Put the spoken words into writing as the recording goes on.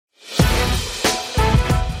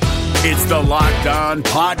It's the Locked On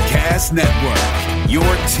Podcast Network, your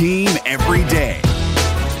team every day.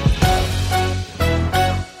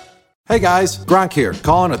 Hey guys, Gronk here,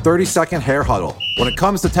 calling a 30-second hair huddle. When it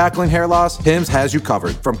comes to tackling hair loss, Hims has you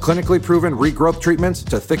covered. From clinically proven regrowth treatments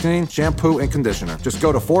to thickening, shampoo, and conditioner. Just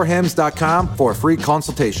go to 4hims.com for a free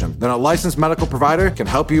consultation. Then a licensed medical provider can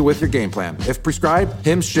help you with your game plan. If prescribed,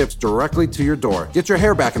 Hims ships directly to your door. Get your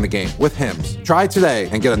hair back in the game with Hims. Try today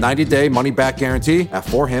and get a 90-day money-back guarantee at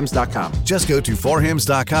 4hims.com. Just go to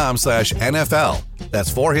 4hims.com/NFL.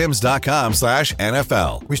 That's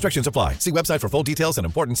 4hims.com/NFL. Restrictions apply. See website for full details and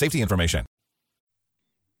important safety information.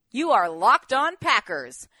 You are Locked On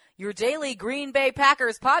Packers, your daily Green Bay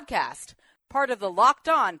Packers podcast, part of the Locked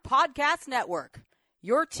On Podcast Network,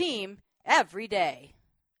 your team every day.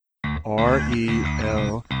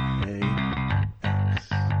 RELAX.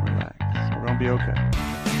 Relax. We're going to be okay.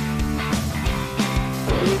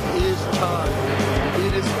 It is time.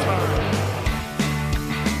 It is time.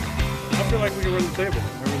 I feel like we can run the table.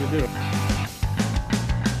 I really do.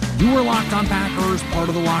 You are Locked On Packers, part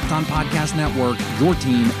of the Locked On Podcast Network, your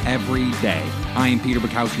team every day. I am Peter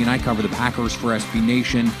Bukowski, and I cover the Packers for SB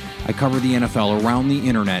Nation. I cover the NFL around the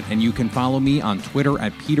internet, and you can follow me on Twitter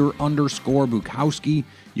at Peter_Bukowski.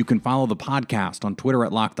 You can follow the podcast on Twitter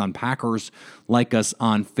at Locked On Packers. Like us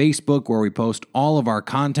on Facebook, where we post all of our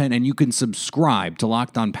content, and you can subscribe to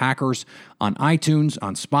Locked On Packers on iTunes,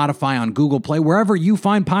 on Spotify, on Google Play, wherever you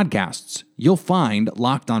find podcasts. You'll find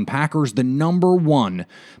Locked On Packers, the #1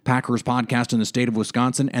 Packers podcast in the state of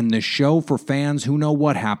Wisconsin, and the show for fans who know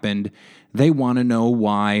what happened. They want to know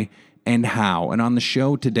why and how. And on the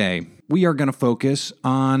show today, we are going to focus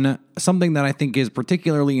on something that I think is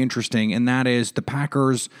particularly interesting, and that is the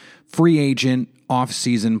Packers' free agent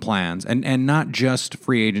off-season plans. And not just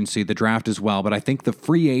free agency, the draft as well, but I think the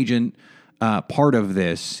free agent part of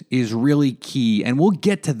this is really key, and we'll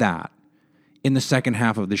get to that in the second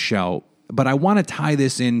half of the show. But I want to tie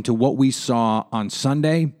this into what we saw on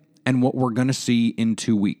Sunday and what we're going to see in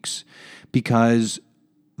 2 weeks, because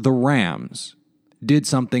the Rams did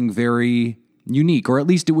something very unique, or at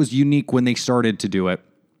least it was unique when they started to do it.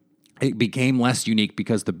 It became less unique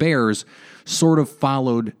because the Bears sort of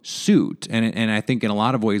followed suit. And I think in a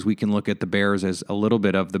lot of ways we can look at the Bears as a little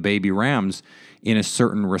bit of the baby Rams in a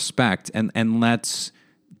certain respect. And let's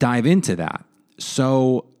dive into that.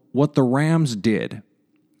 So what the Rams did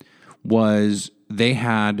was they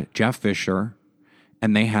had Jeff Fisher,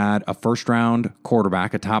 and they had a first-round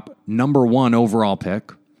quarterback, a top #1 overall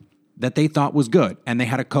pick, that they thought was good. And they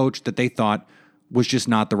had a coach that they thought was just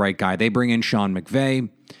not the right guy. They bring in Sean McVay,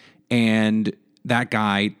 and that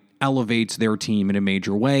guy elevates their team in a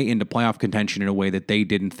major way into playoff contention in a way that they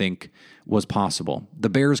didn't think was possible. The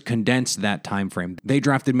Bears condensed that time frame. They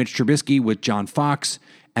drafted Mitch Trubisky with John Fox,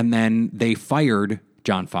 and then they fired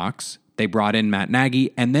John Fox. They brought in Matt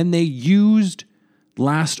Nagy, and then they used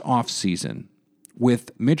last offseason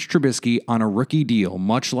with Mitch Trubisky on a rookie deal,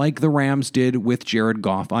 much like the Rams did with Jared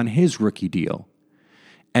Goff on his rookie deal.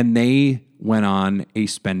 And they went on a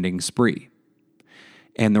spending spree.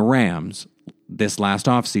 And the Rams, this last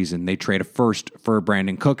offseason, they trade a first for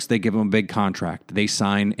Brandon Cooks. They give him a big contract. They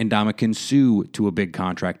sign Ndamukong Suh to a big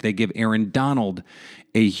contract. They give Aaron Donald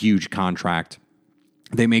a huge contract.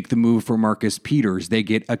 They make the move for Marcus Peters. They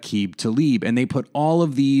get Aqib Talib. And they put all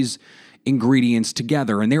of these ingredients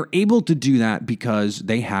together, and they're able to do that because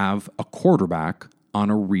they have a quarterback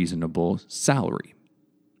on a reasonable salary.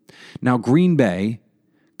 Now, Green Bay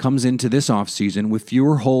comes into this offseason with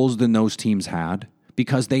fewer holes than those teams had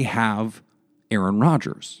because they have Aaron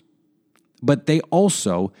Rodgers. But they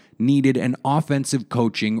also needed an offensive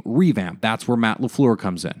coaching revamp. That's where Matt LaFleur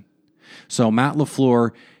comes in. So Matt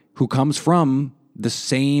LaFleur, who comes from the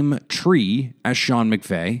same tree as Sean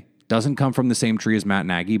McVay, doesn't come from the same tree as Matt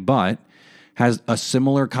Nagy, but has a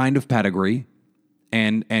similar kind of pedigree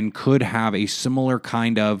and could have a similar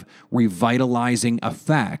kind of revitalizing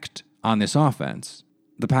effect on this offense.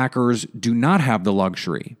 The Packers do not have the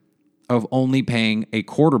luxury of only paying a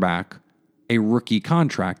quarterback a rookie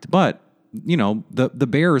contract, but, you know, the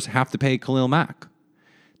Bears have to pay Khalil Mack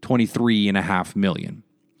 $23.5 million.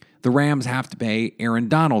 The Rams have to pay Aaron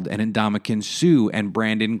Donald and Ndamukong Suh and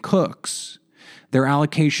Brandon Cooks. Their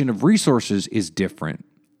allocation of resources is different,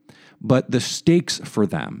 but the stakes for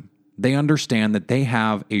them, they understand that they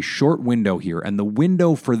have a short window here, and the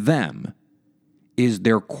window for them is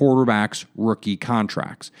their quarterback's rookie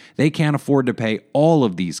contracts. They can't afford to pay all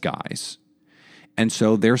of these guys, and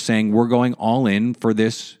so they're saying, we're going all in for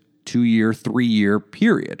this 2-year, 3-year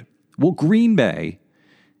period. Well, Green Bay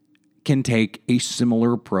can take a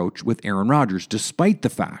similar approach with Aaron Rodgers, despite the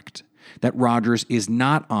fact that Rodgers is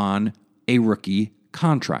not on a rookie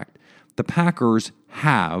contract. The Packers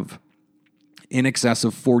have in excess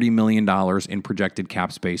of $40 million in projected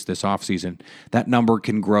cap space this offseason. That number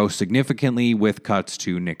can grow significantly with cuts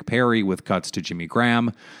to Nick Perry, with cuts to Jimmy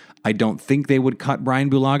Graham. I don't think they would cut Brian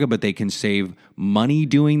Bulaga, but they can save money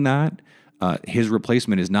doing that. His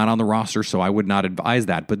replacement is not on the roster, so I would not advise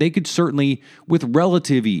that. But they could certainly, with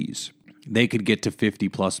relative ease, they could get to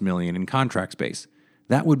 50+ million in contract space.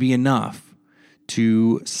 That would be enough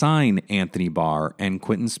to sign Anthony Barr and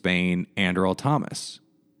Quentin Spain and Earl Thomas.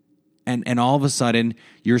 And all of a sudden,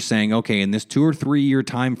 you're saying, okay, in this 2 or 3 year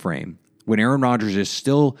time frame, when Aaron Rodgers is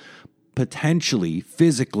still potentially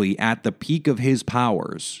physically at the peak of his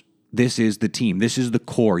powers, this is the team. This is the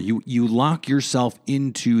core. You lock yourself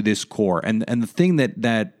into this core. And the thing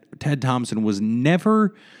that Ted Thompson was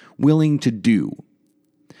never willing to do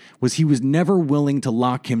was he was never willing to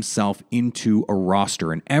lock himself into a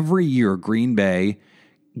roster. And every year, Green Bay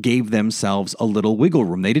gave themselves a little wiggle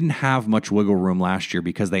room. They didn't have much wiggle room last year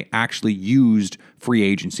because they actually used free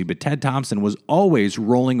agency. But Ted Thompson was always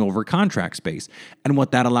rolling over contract space. And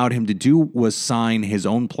what that allowed him to do was sign his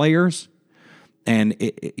own players.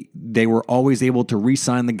 And they were always able to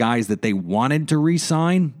re-sign the guys that they wanted to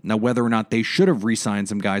re-sign. Now, whether or not they should have re-signed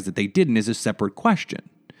some guys that they didn't is a separate question.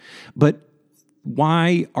 But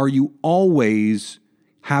why are you always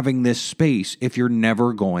having this space if you're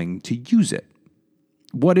never going to use it?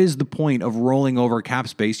 What is the point of rolling over cap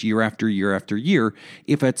space year after year after year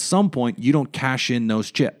if at some point you don't cash in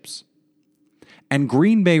those chips? And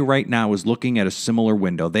Green Bay right now is looking at a similar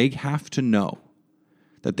window. They have to know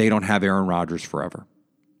that they don't have Aaron Rodgers forever.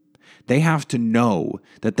 They have to know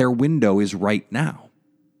that their window is right now.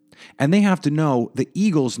 And they have to know the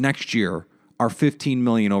Eagles next year are $15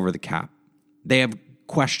 million over the cap. They have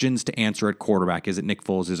questions to answer at quarterback. Is it Nick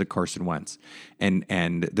Foles? Is it Carson Wentz?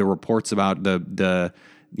 And the reports about the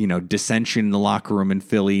dissension in the locker room in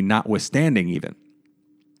Philly notwithstanding even,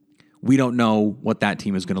 we don't know what that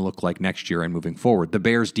team is going to look like next year and moving forward. The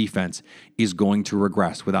Bears defense is going to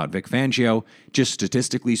regress without Vic Fangio. Just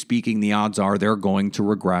statistically speaking, the odds are they're going to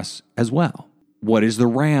regress as well. What is the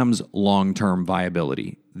Rams' long-term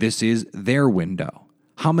viability? This is their window.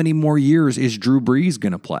 How many more years is Drew Brees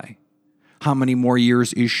going to play? How many more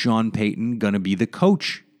years is Sean Payton going to be the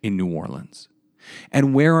coach in New Orleans?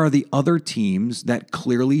 And where are the other teams that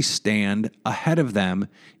clearly stand ahead of them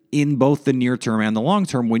in both the near term and the long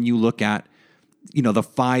term when you look at, the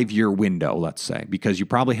 5-year window, let's say, because you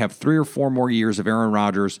probably have 3 or 4 more years of Aaron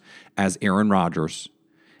Rodgers as Aaron Rodgers.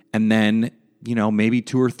 And then, maybe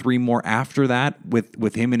 2 or 3 more after that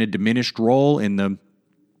with him in a diminished role in the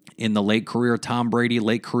late career Tom Brady,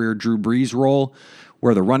 late career Drew Brees role,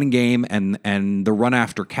 where the running game and the run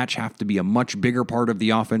after catch have to be a much bigger part of the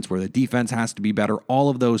offense, where the defense has to be better, all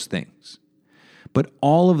of those things. But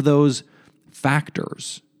all of those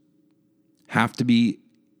factors have to be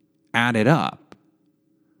added up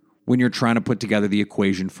when you're trying to put together the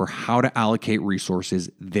equation for how to allocate resources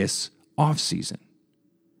this offseason.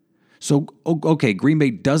 So, okay, Green Bay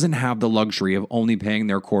doesn't have the luxury of only paying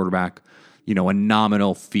their quarterback a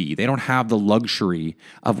nominal fee. They don't have the luxury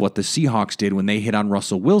of what the Seahawks did when they hit on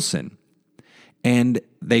Russell Wilson. And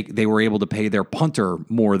they were able to pay their punter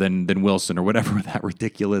more than Wilson or whatever that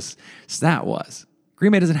ridiculous stat was.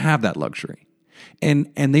 Green Bay doesn't have that luxury. And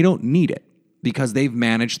they don't need it because they've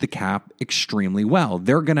managed the cap extremely well.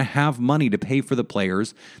 They're going to have money to pay for the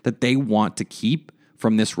players that they want to keep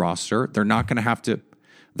from this roster. They're not going to have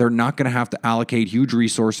to allocate huge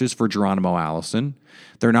resources for Geronimo Allison.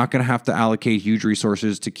 They're not going to have to allocate huge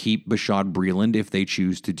resources to keep Bashaud Breeland if they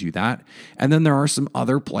choose to do that. And then there are some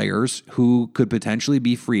other players who could potentially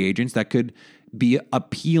be free agents that could be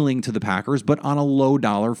appealing to the Packers, but on a low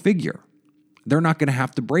dollar figure. They're not going to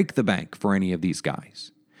have to break the bank for any of these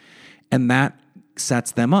guys. And that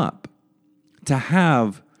sets them up to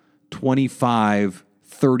have $25,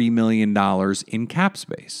 $30 million in cap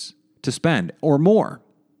space to spend or more,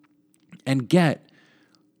 and get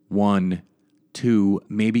 1, 2,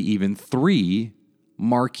 maybe even 3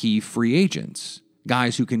 marquee free agents,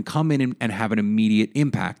 guys who can come in and have an immediate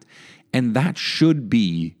impact. And that should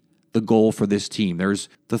be the goal for this team. There's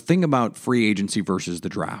the thing about free agency versus the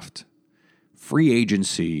draft. Free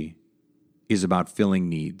agency is about filling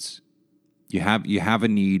needs. You have a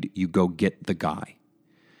need, you go get the guy.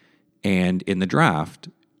 And in the draft,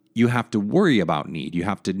 you have to worry about need. You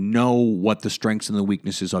have to know what the strengths and the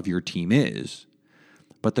weaknesses of your team is.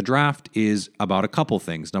 But the draft is about a couple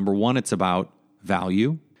things. Number 1, it's about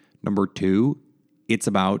value. Number 2, it's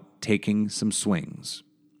about taking some swings.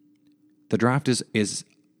 The draft is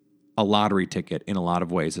a lottery ticket in a lot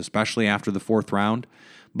of ways, especially after the 4th round.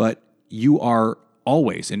 But you are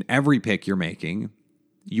always, in every pick you're making,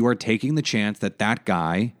 you are taking the chance that that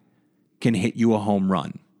guy can hit you a home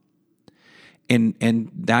run.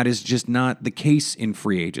 And that is just not the case in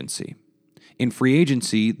free agency. In free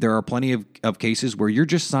agency, there are plenty of cases where you're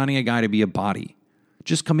just signing a guy to be a body.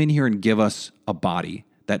 Just come in here and give us a body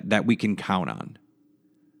that we can count on.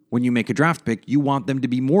 When you make a draft pick, you want them to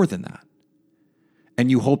be more than that. And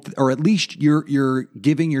you hope, or at least you're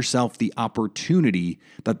giving yourself the opportunity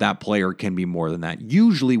that player can be more than that.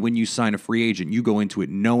 Usually when you sign a free agent, you go into it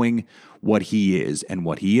knowing what he is and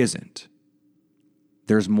what he isn't.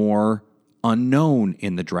 There's more unknown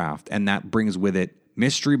in the draft, and that brings with it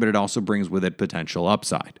mystery, but it also brings with it potential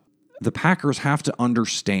upside. The Packers have to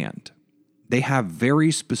understand they have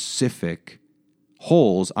very specific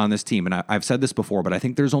holes on this team. And I've said this before, but I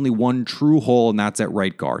think there's only one true hole, and that's at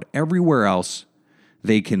right guard. Everywhere else,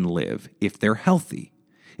 they can live if they're healthy.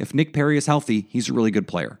 If Nick Perry is healthy, he's a really good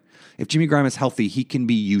player. If Jimmy Graham is healthy, he can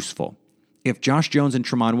be useful. If Josh Jones and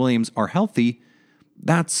Tramon Williams are healthy,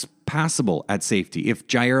 that's passable at safety. If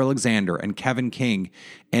Jair Alexander and Kevin King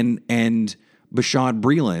and Bashad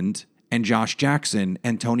Breeland and Josh Jackson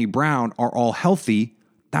and Tony Brown are all healthy,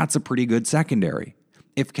 that's a pretty good secondary.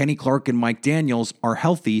 If Kenny Clark and Mike Daniels are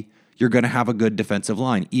healthy, you're going to have a good defensive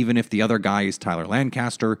line, even if the other guy is Tyler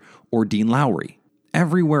Lancaster or Dean Lowry.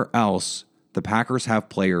 Everywhere else, the Packers have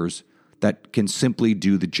players that can simply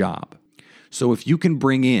do the job. So if you can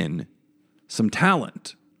bring in some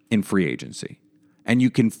talent in free agency, and you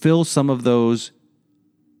can fill some of those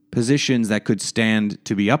positions that could stand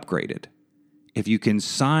to be upgraded, if you can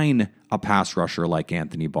sign a pass rusher like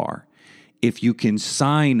Anthony Barr, if you can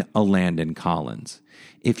sign a Landon Collins,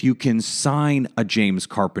 if you can sign a James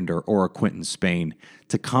Carpenter or a Quentin Spain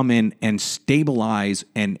to come in and stabilize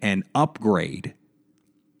and upgrade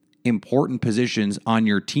important positions on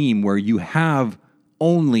your team where you have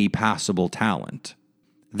only passable talent,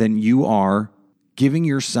 then you are giving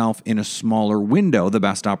yourself in a smaller window the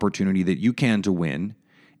best opportunity that you can to win.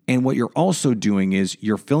 And what you're also doing is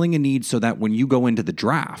you're filling a need so that when you go into the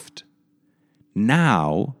draft,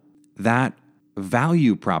 now that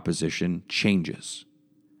value proposition changes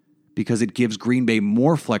because it gives Green Bay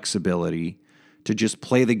more flexibility to just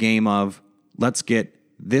play the game of let's get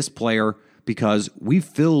this player because we've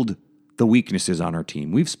filled the weaknesses on our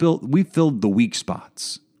team. We've filled the weak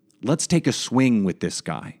spots. Let's take a swing with this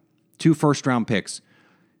guy. 2 first-round picks.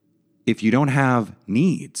 If you don't have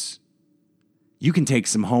needs, you can take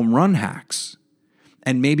some home run hacks.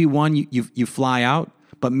 And maybe one you fly out,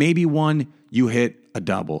 but maybe one you hit a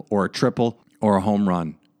double or a triple or a home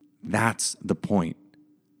run. That's the point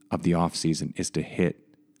of the offseason, is to hit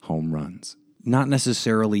home runs. Not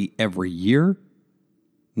necessarily every year,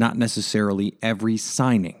 not necessarily every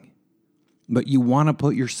signing, but you want to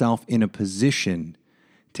put yourself in a position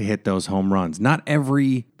to hit those home runs. Not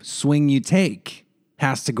every swing you take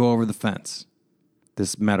has to go over the fence.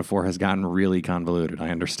 This metaphor has gotten really convoluted, I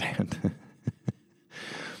understand.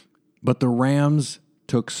 But the Rams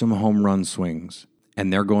took some home run swings,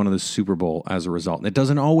 and they're going to the Super Bowl as a result. And it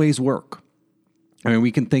doesn't always work. I mean,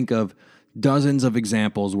 we can think of dozens of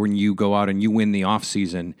examples when you go out and you win the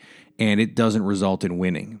offseason, and it doesn't result in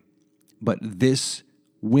winning. But this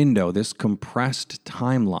window, this compressed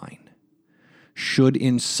timeline, should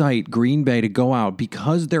incite Green Bay to go out,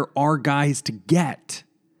 because there are guys to get,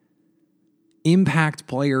 impact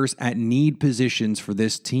players at need positions for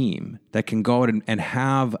this team that can go out and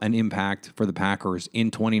have an impact for the Packers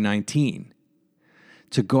in 2019.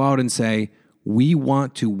 To go out and say, we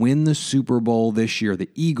want to win the Super Bowl this year. The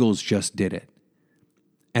Eagles just did it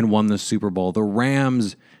and won the Super Bowl. The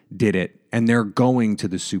Rams did it, and they're going to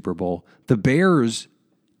the Super Bowl. The Bears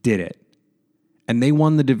did it, and they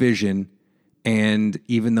won the division. And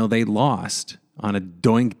even though they lost on a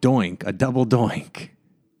doink, a double doink,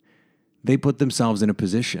 they put themselves in a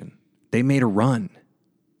position. They made a run.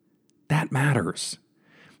 That matters.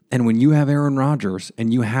 And when you have Aaron Rodgers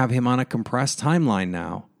and you have him on a compressed timeline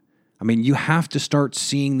now, I mean, you have to start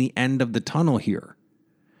seeing the end of the tunnel here.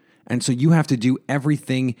 And so you have to do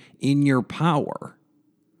everything in your power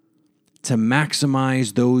to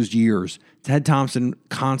maximize those years. Ted Thompson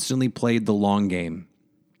constantly played the long game.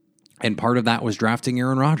 And part of that was drafting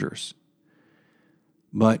Aaron Rodgers.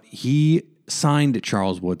 But he signed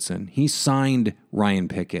Charles Woodson. He signed Ryan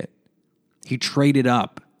Pickett. He traded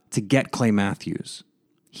up to get Clay Matthews.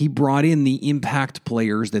 He brought in the impact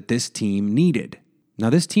players that this team needed. Now,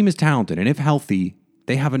 this team is talented, and if healthy,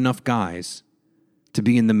 they have enough guys to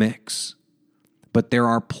be in the mix. But there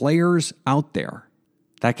are players out there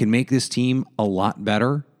that can make this team a lot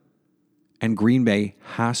better, and Green Bay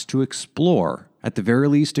has to explore, at the very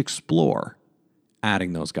least explore,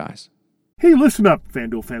 adding those guys. Hey, listen up,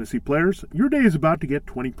 FanDuel Fantasy players. Your day is about to get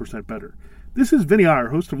 20% better. This is Vinny Iyer,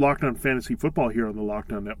 host of Locked On Fantasy Football here on the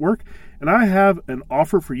Locked On Network, and I have an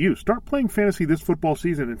offer for you. Start playing fantasy this football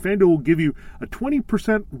season, and FanDuel will give you a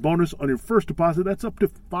 20% bonus on your first deposit. That's up to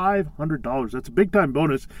 $500. That's a big-time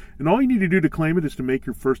bonus, and all you need to do to claim it is to make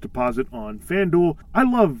your first deposit on FanDuel. I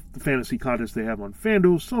love the fantasy contests they have on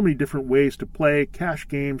FanDuel. So many different ways to play, cash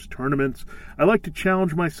games, tournaments. I like to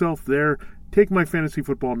challenge myself there. Take my fantasy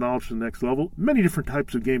football knowledge to the next level. Many different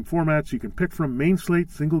types of game formats you can pick from: main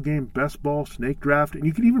slate, single game, best ball, snake draft, and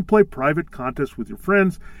you can even play private contests with your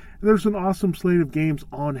friends. And there's an awesome slate of games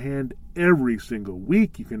on hand every single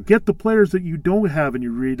week. You can get the players that you don't have in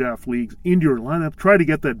your redraft leagues into your lineup. Try to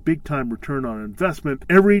get that big-time return on investment.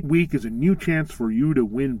 Every week is a new chance for you to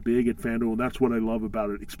win big at FanDuel, and that's what I love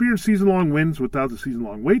about it. Experience season-long wins without the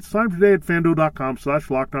season-long waits. Sign up today at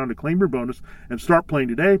FanDuel.com/LockedOn to claim your bonus and start playing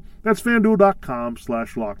today. That's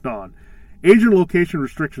FanDuel.com/LockedOn. Age and location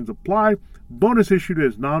restrictions apply. Bonus issued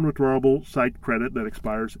as non-withdrawable site credit that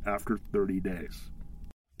expires after 30 days.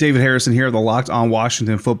 David Harrison here, the Locked On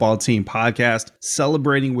Washington Football Team podcast,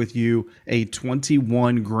 celebrating with you a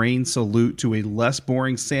 21 grain salute to a less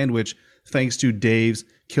boring sandwich thanks to Dave's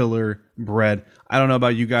Killer Bread. I don't know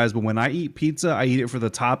about you guys, but when I eat pizza, I eat it for the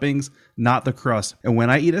toppings, not the crust. And when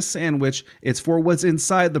I eat a sandwich, it's for what's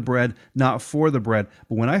inside the bread, not for the bread.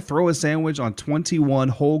 But when I throw a sandwich on 21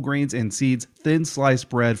 whole grains and seeds, thin sliced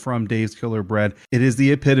bread from Dave's Killer Bread, it is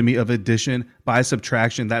the epitome of addition by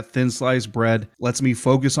subtraction. That thin sliced bread lets me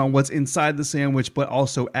focus on what's inside the sandwich, but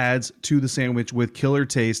also adds to the sandwich with killer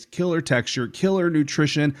taste, killer texture, killer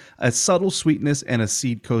nutrition, a subtle sweetness, and a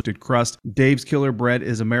seed-coated crust. Dave's Killer Bread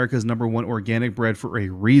is America's #1 organic bread for a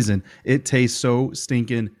reason. It tastes so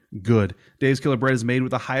stinking good. Dave's Killer Bread is made with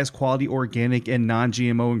the highest quality organic and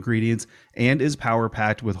non-GMO ingredients and is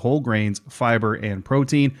power-packed with whole grains, fiber, and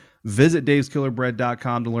protein. Visit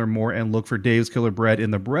daveskillerbread.com to learn more and look for Dave's Killer Bread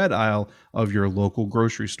in the bread aisle of your local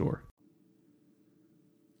grocery store.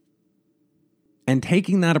 And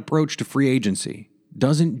taking that approach to free agency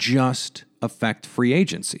doesn't just affect free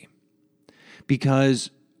agency.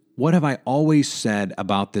 Because what have I always said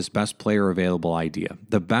about this best player available idea?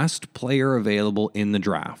 The best player available in the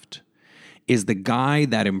draft is the guy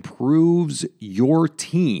that improves your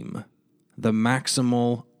team the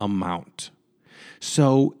maximal amount.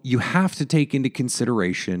 So you have to take into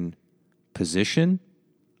consideration position.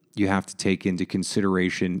 You have to take into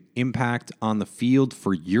consideration impact on the field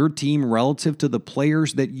for your team relative to the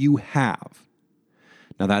players that you have.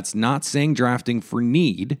 Now, that's not saying drafting for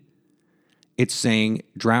need. It's saying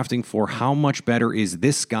drafting for how much better is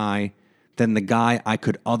this guy than the guy I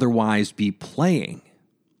could otherwise be playing.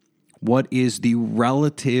 What is the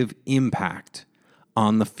relative impact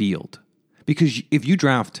on the field? Because if you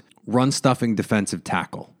draft run-stuffing defensive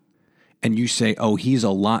tackle and you say, oh, he's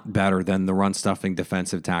a lot better than the run-stuffing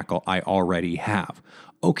defensive tackle I already have.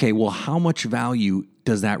 Okay, well, how much value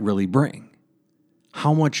does that really bring?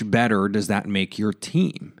 How much better does that make your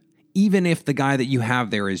team? Even if the guy that you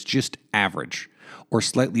have there is just average or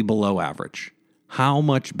slightly below average, how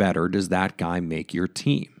much better does that guy make your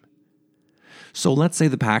team? So let's say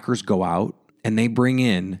the Packers go out and they bring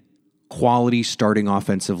in quality starting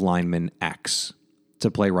offensive lineman X to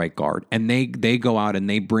play right guard. And they go out and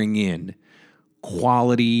they bring in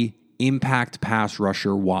quality impact pass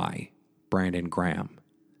rusher Y, Brandon Graham,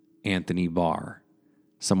 Anthony Barr,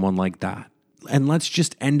 someone like that. And let's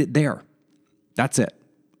just end it there. That's it.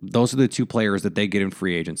 Those are the two players that they get in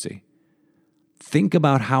free agency. Think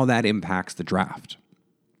about how that impacts the draft.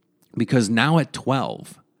 Because now at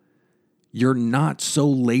 12, you're not so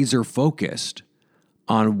laser focused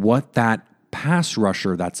on what that pass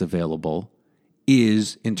rusher that's available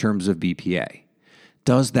is in terms of BPA.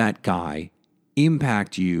 Does that guy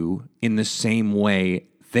impact you in the same way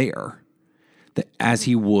there as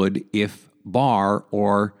he would if Barr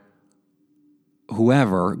or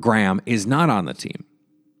whoever, Graham, is not on the team?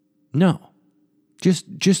 No.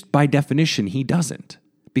 Just by definition, he doesn't,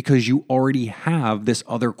 because you already have this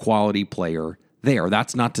other quality player there.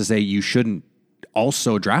 That's not to say you shouldn't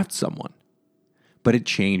also draft someone, but it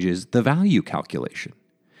changes the value calculation.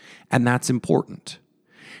 And that's important.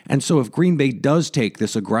 And so if Green Bay does take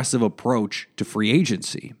this aggressive approach to free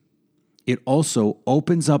agency, it also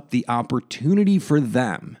opens up the opportunity for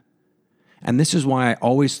them. And this is why I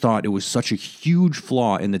always thought it was such a huge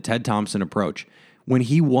flaw in the Ted Thompson approach when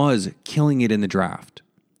he was killing it in the draft.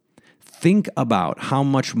 Think about how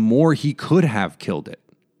much more he could have killed it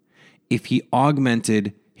if he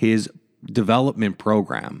augmented his development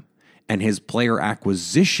program and his player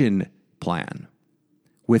acquisition plan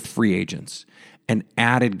with free agents and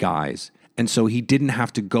added guys And so he didn't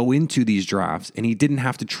have to go into these drafts, and he didn't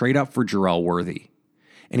have to trade up for Jarrell Worthy.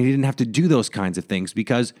 And he didn't have to do those kinds of things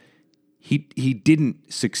because he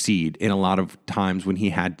didn't succeed in a lot of times when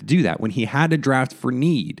he had to do that. When he had to draft for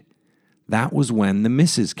need, that was when the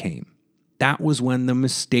misses came. That was when the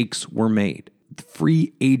mistakes were made.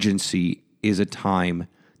 Free agency is a time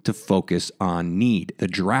to focus on need. The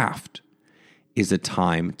draft is a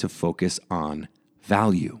time to focus on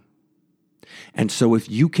value. And so if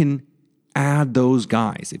you can add those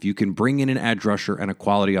guys, if you can bring in an edge rusher and a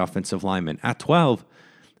quality offensive lineman at 12,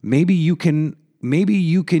 maybe you can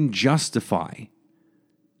justify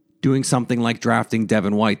doing something like drafting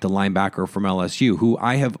Devin White, the linebacker from LSU, who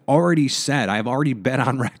I have already bet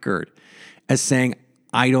on record as saying,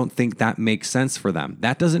 I don't think that makes sense for them.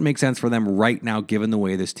 That doesn't make sense for them right now, given the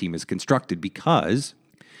way this team is constructed, because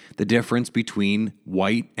the difference between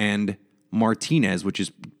White and Martinez, which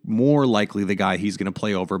is more likely the guy he's going to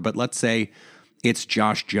play over, but let's say it's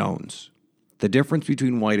Josh Jones. The difference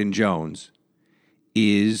between White and Jones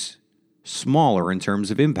is smaller in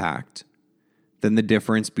terms of impact than the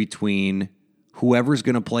difference between whoever's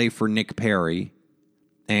going to play for Nick Perry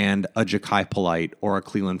and a Ja'Kai Polite or a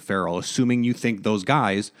Cleveland Farrell, assuming you think those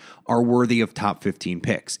guys are worthy of top 15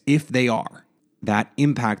 picks. If they are, that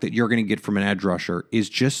impact that you're going to get from an edge rusher is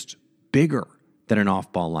just bigger than an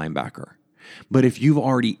off-ball linebacker. But if you've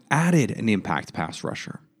already added an impact pass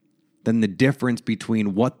rusher, then the difference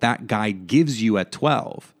between what that guy gives you at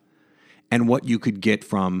 12 and what you could get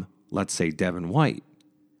from, let's say, Devin White,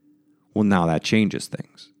 well, now that changes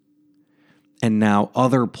things. And now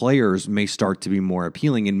other players may start to be more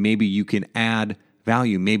appealing, and maybe you can add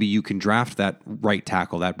value. Maybe you can draft that right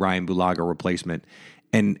tackle, that Brian Bulaga replacement,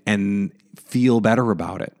 and feel better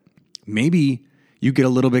about it. Maybe you get a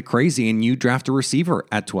little bit crazy and you draft a receiver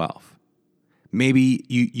at 12. Maybe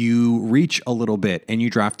you reach a little bit and you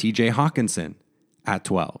draft TJ Hawkinson at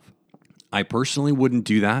 12. I personally wouldn't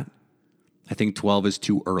do that. I think 12 is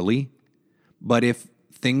too early. But if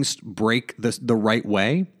things break the right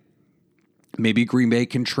way, maybe Green Bay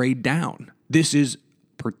can trade down. This is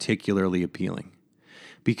particularly appealing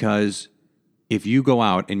because if you go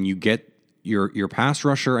out and you get your pass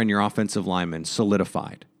rusher and your offensive lineman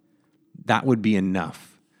solidified, that would be enough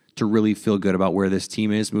to really feel good about where this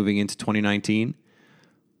team is moving into 2019.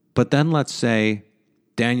 But then let's say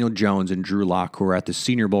Daniel Jones and Drew Lock, who are at the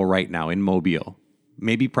Senior Bowl right now in Mobile,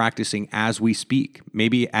 maybe practicing as we speak.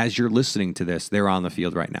 Maybe as you're listening to this, they're on the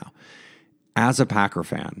field right now. As a Packer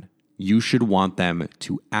fan, you should want them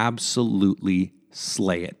to absolutely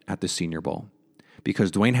slay it at the Senior Bowl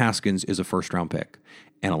because Dwayne Haskins is a first-round pick,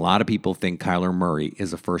 and a lot of people think Kyler Murray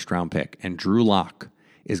is a first-round pick, and Drew Lock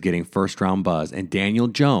is getting first-round buzz, and Daniel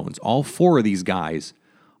Jones, all four of these guys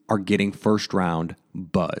are getting first-round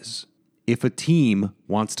buzz. If a team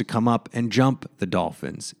wants to come up and jump the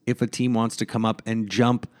Dolphins, if a team wants to come up and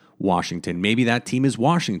jump Washington, maybe that team is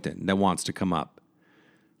Washington that wants to come up,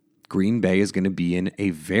 Green Bay is going to be in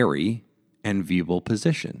a very enviable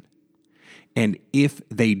position. And if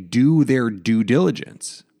they do their due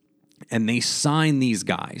diligence and they sign these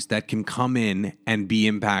guys that can come in and be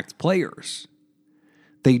impact players,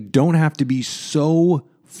 they don't have to be so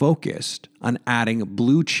focused on adding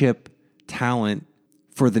blue chip talent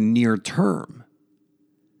for the near term.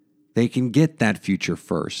 They can get that future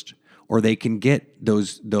first, or they can get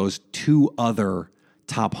those two other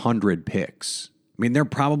top 100 picks. I mean, they're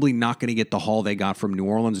probably not going to get the haul they got from New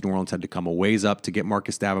Orleans. New Orleans had to come a ways up to get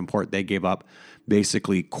Marcus Davenport. They gave up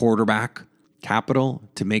basically quarterback capital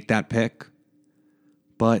to make that pick.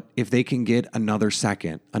 But if they can get another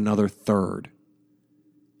second, another third,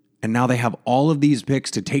 and now they have all of these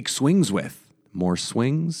picks to take swings with, more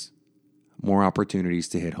swings, more opportunities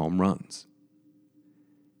to hit home runs.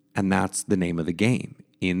 And that's the name of the game.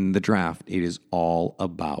 In the draft, it is all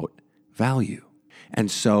about value.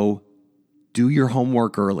 And so do your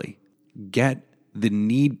homework early. Get the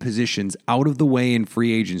need positions out of the way in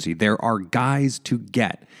free agency. There are guys to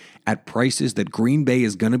get at prices that Green Bay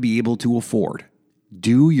is going to be able to afford.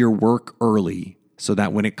 Do your work early so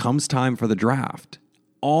that when it comes time for the draft,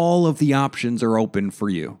 all of the options are open for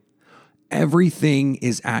you. Everything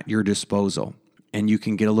is at your disposal, and you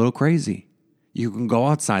can get a little crazy. You can go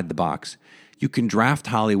outside the box. You can draft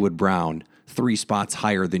Hollywood Brown 3 spots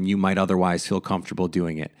higher than you might otherwise feel comfortable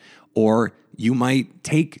doing it. Or you might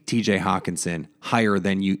take TJ Hawkinson higher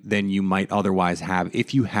than you might otherwise have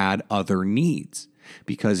if you had other needs,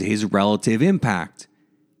 because his relative impact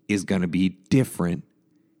is going to be different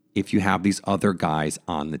if you have these other guys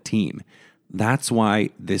on the team. That's why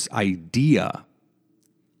this idea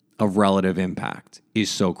of relative impact is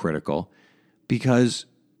so critical, because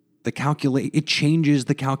it changes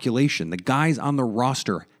the calculation. The guys on the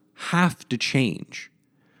roster have to change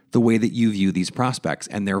the way that you view these prospects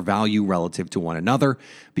and their value relative to one another,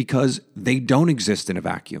 because they don't exist in a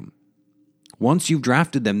vacuum. Once you've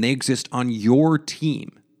drafted them, they exist on your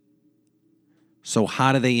team. So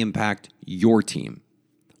how do they impact your team?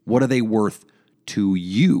 What are they worth to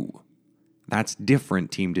you? That's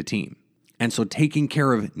different team to team. And so taking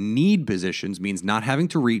care of need positions means not having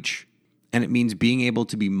to reach, and it means being able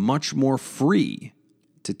to be much more free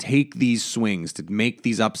to take these swings, to make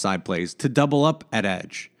these upside plays, to double up at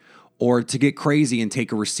edge, or to get crazy and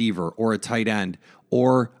take a receiver or a tight end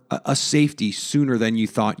or a safety sooner than you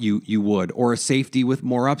thought you would, or a safety with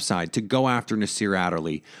more upside, to go after Nasir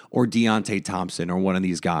Adderley or Deontay Thompson or one of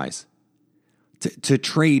these guys, to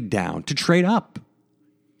trade down, to trade up.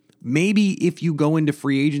 Maybe if you go into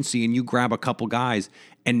free agency and you grab a couple guys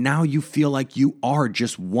and now you feel like you are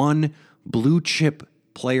just one blue chip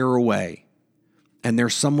player away and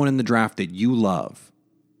there's someone in the draft that you love,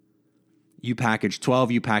 you package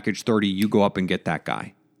 12, you package 30, you go up and get that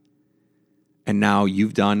guy. And now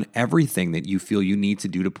you've done everything that you feel you need to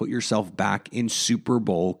do to put yourself back in Super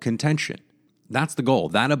Bowl contention. That's the goal.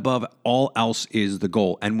 That above all else is the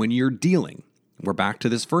goal. And when you're dealing, we're back to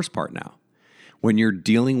this first part now. When you're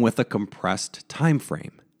dealing with a compressed time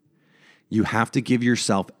frame, you have to give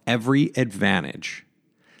yourself every advantage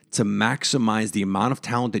to maximize the amount of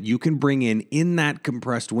talent that you can bring in that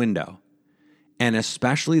compressed window. And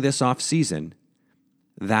especially this offseason,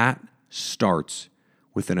 that starts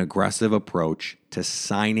with an aggressive approach to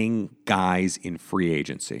signing guys in free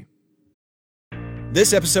agency.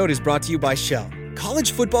 This episode is brought to you by Shell.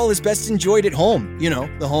 College football is best enjoyed at home. You know,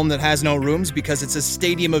 the home that has no rooms because it's a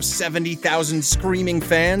stadium of 70,000 screaming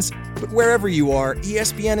fans. But wherever you are,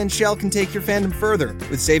 ESPN and Shell can take your fandom further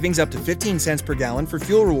with savings up to 15 cents per gallon for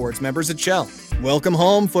fuel rewards members at Shell. Welcome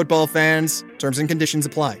home, football fans. Terms and conditions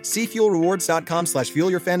apply. See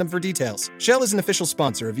fuelrewards.com/fuelyourfandom for details. Shell is an official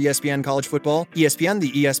sponsor of ESPN College Football. ESPN,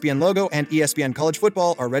 the ESPN logo, and ESPN College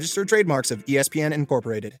Football are registered trademarks of ESPN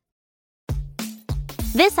Incorporated.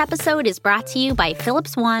 This episode is brought to you by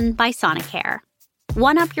Philips One by Sonicare.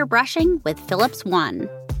 One up your brushing with Philips One.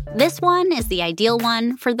 This one is the ideal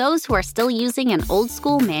one for those who are still using an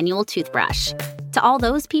old-school manual toothbrush. To all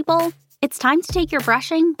those people, it's time to take your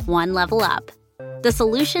brushing one level up. The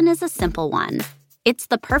solution is a simple one. It's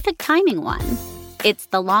the perfect timing one. It's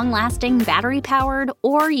the long-lasting battery-powered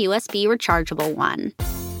or USB rechargeable one.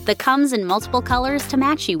 that comes in multiple colors to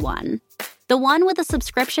match you one. The one with a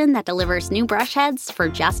subscription that delivers new brush heads for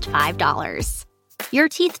just $5. Your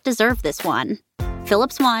teeth deserve this one.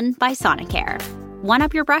 Philips One by Sonicare. One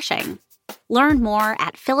up your brushing. Learn more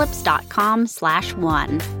at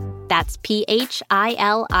philips.com/one. That's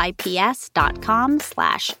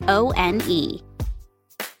philips.com/ONE.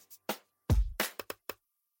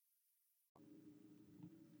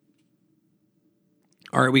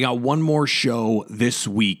 All right, we got one more show this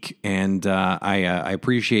week, and I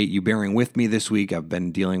appreciate you bearing with me this week. I've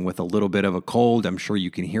been dealing with a little bit of a cold. I'm sure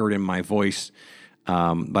you can hear it in my voice,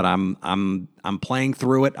 but I'm playing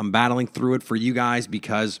through it. I'm battling through it for you guys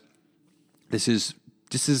because this is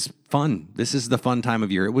fun. This is the fun time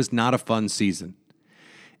of year. It was not a fun season,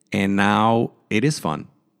 and now it is fun,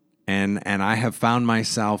 and I have found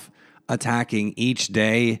myself attacking each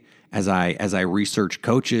day as I research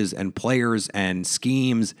coaches and players and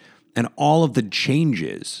schemes and all of the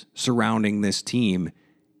changes surrounding this team.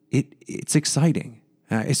 It's exciting.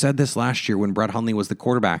 I said this last year when Brett Hundley was the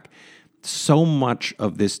quarterback. So much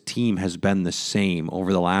of this team has been the same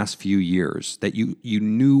over the last few years that you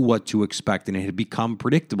knew what to expect, and it had become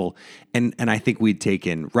predictable. And I think we'd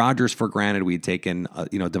taken Rodgers for granted. We'd taken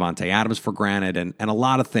Devontae Adams for granted, and a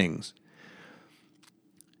lot of things.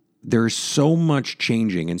 There's so much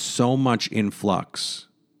changing and so much influx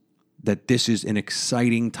that this is an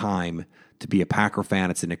exciting time to be a Packer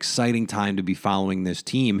fan. It's an exciting time to be following this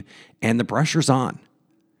team, and the pressure's on.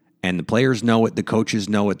 And the players know it, the coaches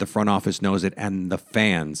know it, the front office knows it, and the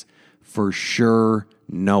fans for sure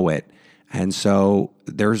know it. And so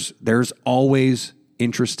there's always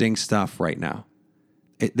interesting stuff right now.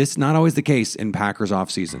 This is not always the case in Packers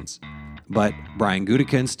off seasons, but Brian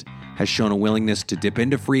Gutekunst has shown a willingness to dip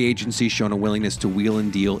into free agency, shown a willingness to wheel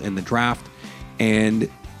and deal in the draft, and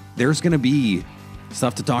there's going to be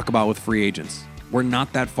stuff to talk about with free agents. We're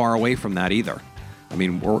not that far away from that either. I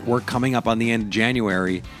mean, we're coming up on the end of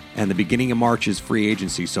January, and the beginning of March is free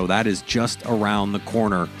agency, so that is just around the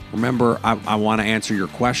corner. Remember, I want to answer your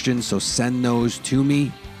questions, so send those to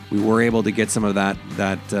me. We were able to get some of that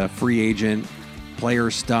free agent player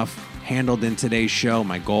stuff handled in today's show.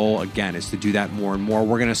 My goal, again, is to do that more and more.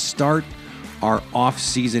 We're going to start our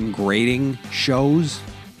off-season grading shows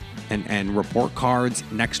and report cards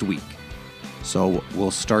next week. So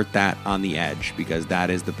we'll start that on the edge because that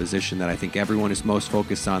is the position that I think everyone is most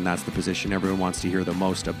focused on. That's the position everyone wants to hear the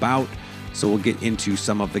most about. So we'll get into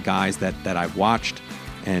some of the guys that I've watched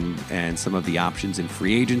and some of the options in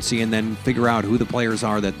free agency, and then figure out who the players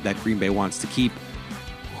are that Green Bay wants to keep,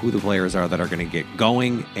 who the players are that are going to get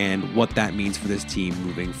going, and what that means for this team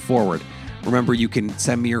moving forward. Remember, you can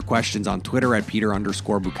send me your questions on Twitter at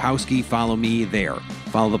Peter_Bukowski. Follow me there.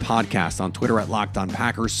 Follow the podcast on Twitter at Locked On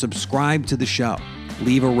Packers. Subscribe to the show.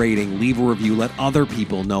 Leave a rating, leave a review. Let other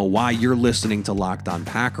people know why you're listening to Locked On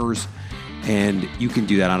Packers. And you can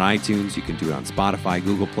do that on iTunes. You can do it on Spotify,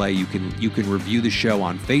 Google Play. You can review the show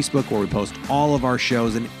on Facebook, where we post all of our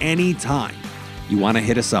shows. And anytime you want to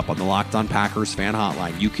hit us up on the Locked On Packers fan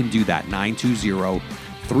hotline, you can do that,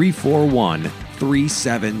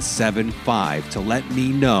 920-341-3775, to let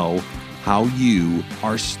me know how you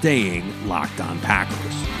are staying Locked On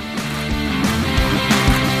Packers.